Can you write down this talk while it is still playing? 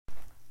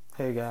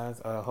Hey guys,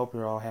 hope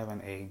you're all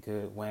having a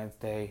good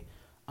Wednesday.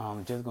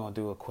 Just gonna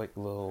do a quick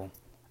little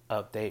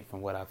update from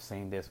what I've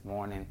seen this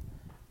morning.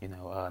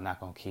 Not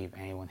gonna keep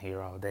anyone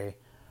here all day.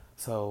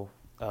 So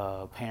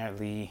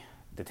apparently,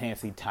 the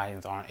Tennessee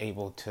Titans aren't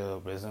able to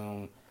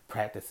resume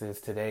practices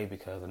today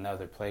because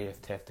another player has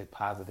tested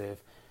positive.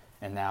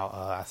 And now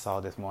I saw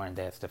this morning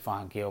that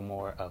Stephon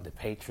Gilmore of the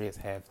Patriots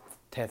has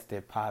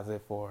tested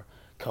positive for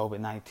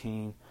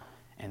COVID-19.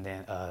 And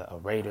then a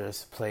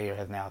Raiders player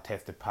has now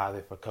tested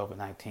positive for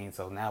COVID-19.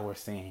 So now we're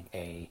seeing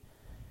a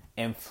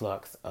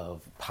influx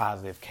of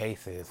positive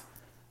cases,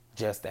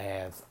 just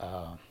as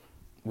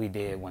we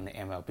did when the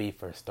MLB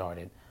first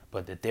started.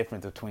 But the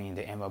difference between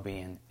the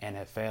MLB and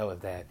NFL is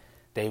that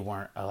they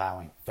weren't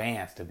allowing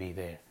fans to be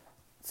there.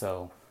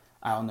 So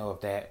I don't know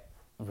if that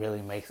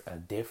really makes a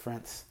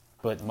difference.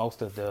 But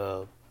most of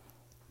the,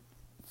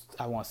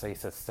 I want to say,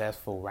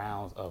 successful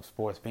rounds of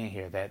sports being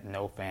here, that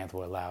no fans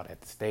were allowed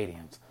at the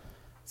stadiums.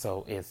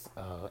 So it's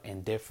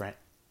indifferent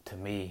to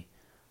me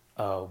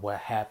what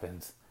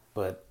happens.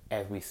 But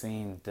as we've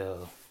seen, the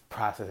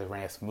process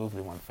ran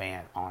smoothly when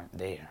fans aren't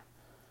there.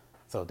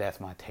 So that's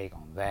my take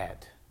on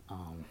that.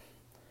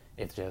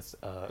 It's just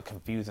a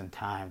confusing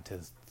time to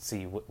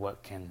see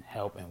what can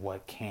help and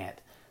what can't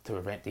to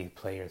prevent these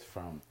players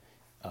from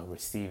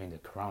receiving the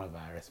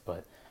coronavirus.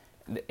 But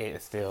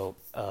it's still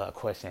a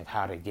question of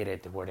how to get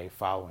it. Were they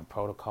following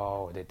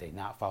protocol or did they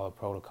not follow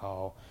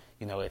protocol?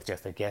 It's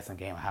just a guessing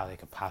game of how they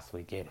could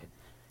possibly get it.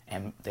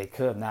 And they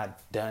could have not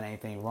done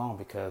anything wrong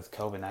because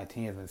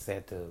COVID-19 has been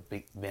said to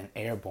be been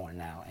airborne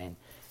now. And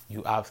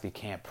you obviously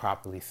can't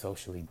properly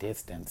socially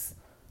distance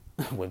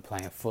when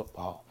playing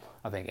football.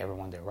 I think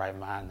everyone in their right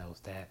mind knows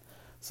that.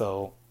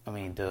 So,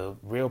 the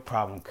real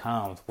problem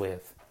comes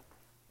with,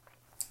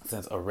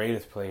 since a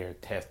Raiders player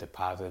tested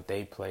positive,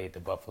 they played the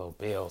Buffalo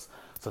Bills.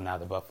 So now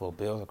the Buffalo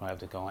Bills are going to have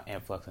to go on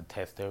influx and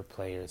test their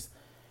players.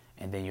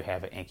 And then you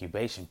have an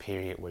incubation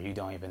period where you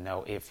don't even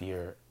know if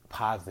you're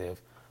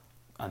positive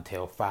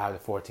until 5 to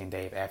 14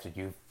 days after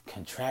you've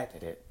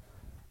contracted it.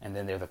 And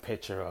then there's a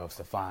picture of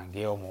Stephon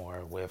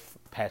Gilmore with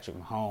Patrick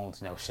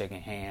Mahomes, shaking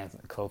hands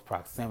in close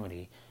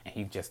proximity, and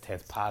he just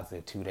tests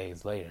positive 2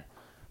 days later.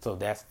 So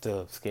that's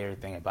the scary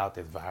thing about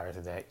this virus,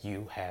 is that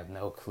you have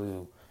no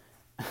clue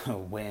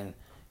when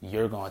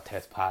you're going to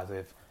test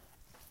positive,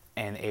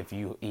 and if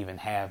you even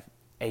have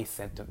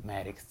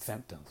asymptomatic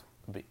symptoms,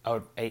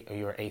 or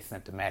you're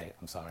asymptomatic.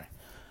 I'm sorry,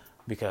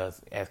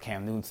 because as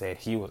Cam Newton said,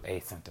 he was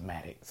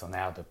asymptomatic. So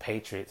now the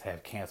Patriots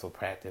have canceled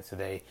practice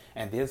today,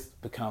 and this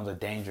becomes a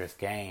dangerous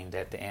game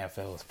that the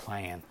NFL is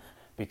playing,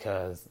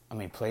 because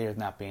players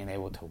not being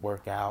able to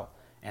work out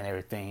and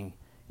everything.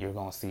 You're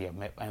going to see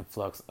an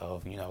influx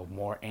of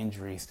more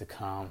injuries to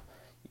come,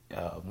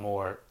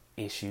 more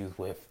issues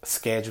with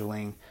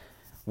scheduling,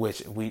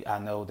 which I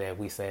know that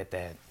we said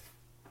that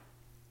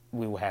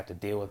we will have to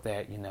deal with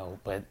that,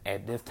 but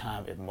at this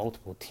time, if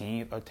multiple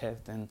teams are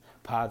testing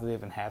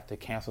positive and have to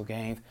cancel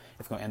games,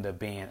 it's going to end up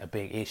being a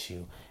big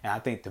issue. And I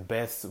think the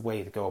best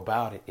way to go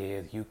about it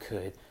is you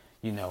could,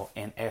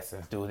 in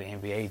essence, do what the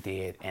NBA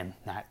did and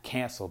not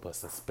cancel, but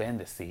suspend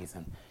the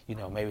season.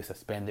 Maybe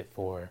suspend it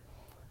for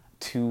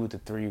 2 to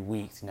 3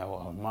 weeks, a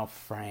month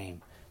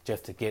frame,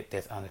 just to get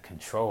this under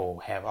control,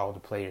 have all the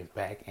players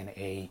back in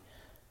a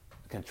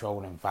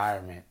controlled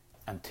environment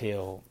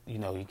until, you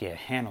get a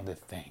handle this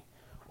thing.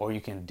 Or you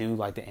can do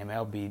like the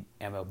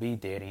MLB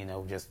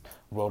did, just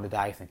roll the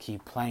dice and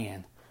keep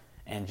playing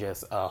and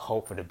just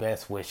hope for the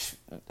best, which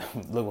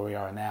look where we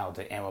are now.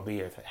 The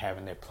MLB is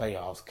having their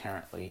playoffs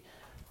currently.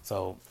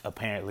 So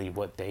apparently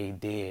what they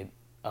did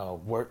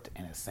worked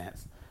in a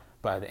sense.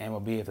 But the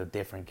MLB is a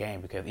different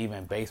game, because even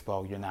in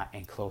baseball, you're not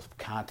in close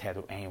contact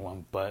with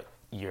anyone but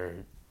your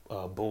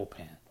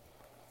bullpen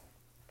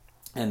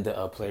and the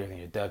players in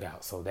your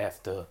dugout. So that's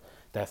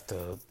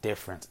the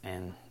difference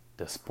in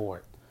the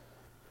sport.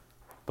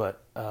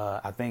 But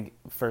I think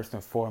first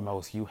and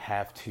foremost, you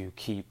have to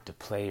keep the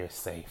players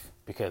safe,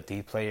 because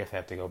these players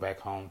have to go back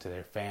home to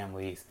their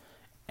families,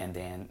 and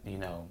then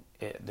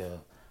the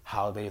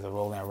holidays are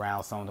rolling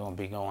around. Some of them will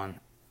be going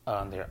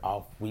on their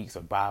off weeks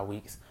or bye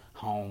weeks,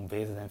 home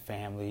visiting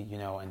family,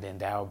 and then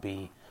that'll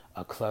be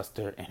a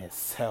cluster in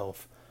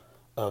itself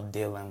of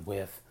dealing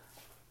with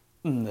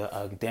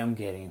them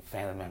getting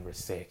family members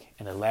sick.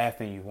 And the last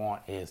thing you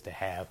want is to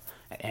have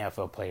an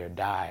NFL player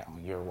die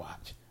on your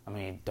watch.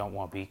 Don't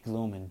want to be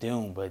gloom and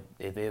doom, but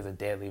it is a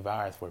deadly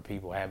virus where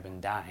people have been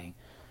dying.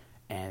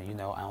 And,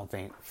 I don't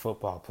think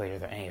football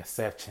players are any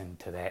exception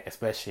to that,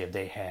 especially if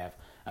they have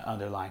an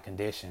underlying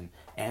condition.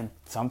 And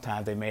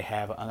sometimes they may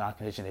have an underlying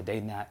condition that they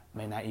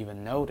may not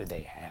even know that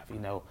they have.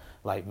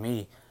 Like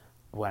me,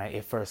 when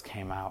it first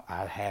came out,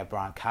 I had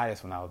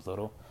bronchitis when I was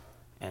little.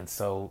 And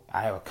so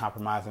I have a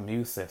compromised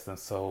immune system.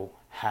 So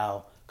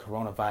how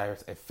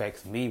coronavirus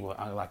affects me with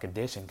underlying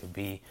condition could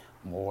be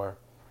more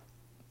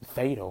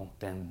fatal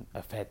than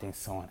affecting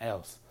someone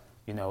else.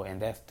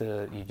 And that's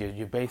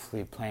you're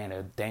basically playing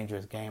a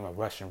dangerous game of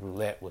Russian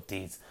roulette with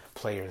these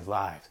players'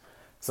 lives.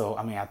 So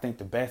I think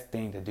the best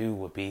thing to do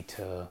would be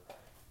to,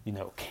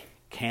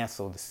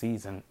 cancel the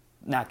season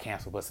not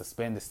cancel, but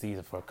suspend the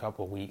season for a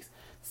couple of weeks,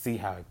 see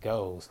how it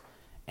goes,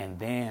 and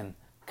then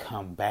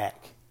come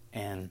back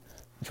and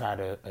try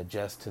to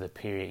adjust to the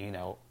period,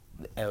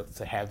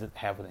 to have what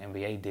the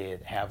NBA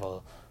did, have a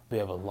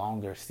bit of a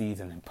longer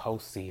season and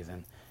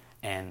postseason,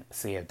 and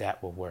see if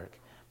that will work.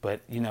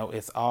 But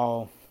it's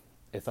all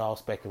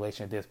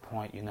speculation at this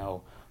point.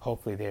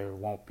 Hopefully there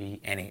won't be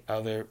any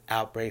other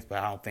outbreaks, but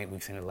I don't think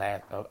we've seen the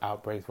last of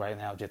outbreaks right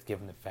now, just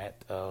given the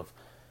fact of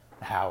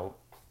how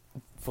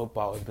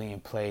football is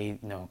being played,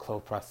 in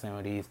close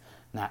proximities,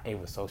 not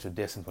able to social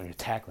distance when you're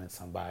tackling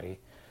somebody.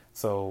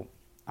 So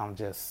I'm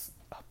just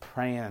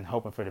praying and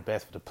hoping for the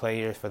best for the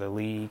players, for the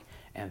league,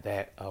 and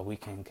that we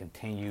can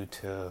continue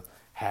to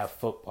have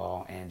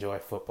football and enjoy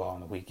football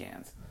on the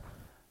weekends.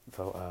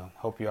 So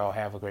hope you all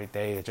have a great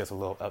day. It's just a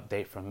little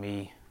update from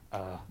me.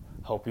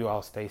 Hope you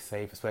all stay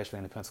safe, especially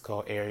in the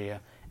Pensacola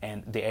area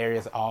and the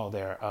areas all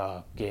they're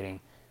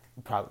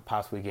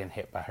possibly getting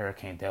hit by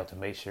Hurricane Delta.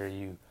 Make sure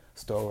you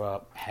store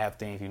up, have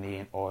things you need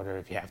in order.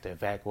 If you have to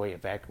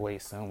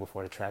evacuate soon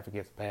before the traffic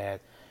gets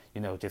bad.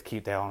 Just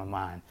keep that on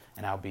mind.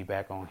 And I'll be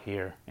back on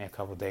here in a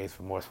couple of days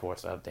for more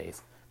sports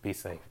updates. Be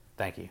safe.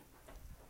 Thank you.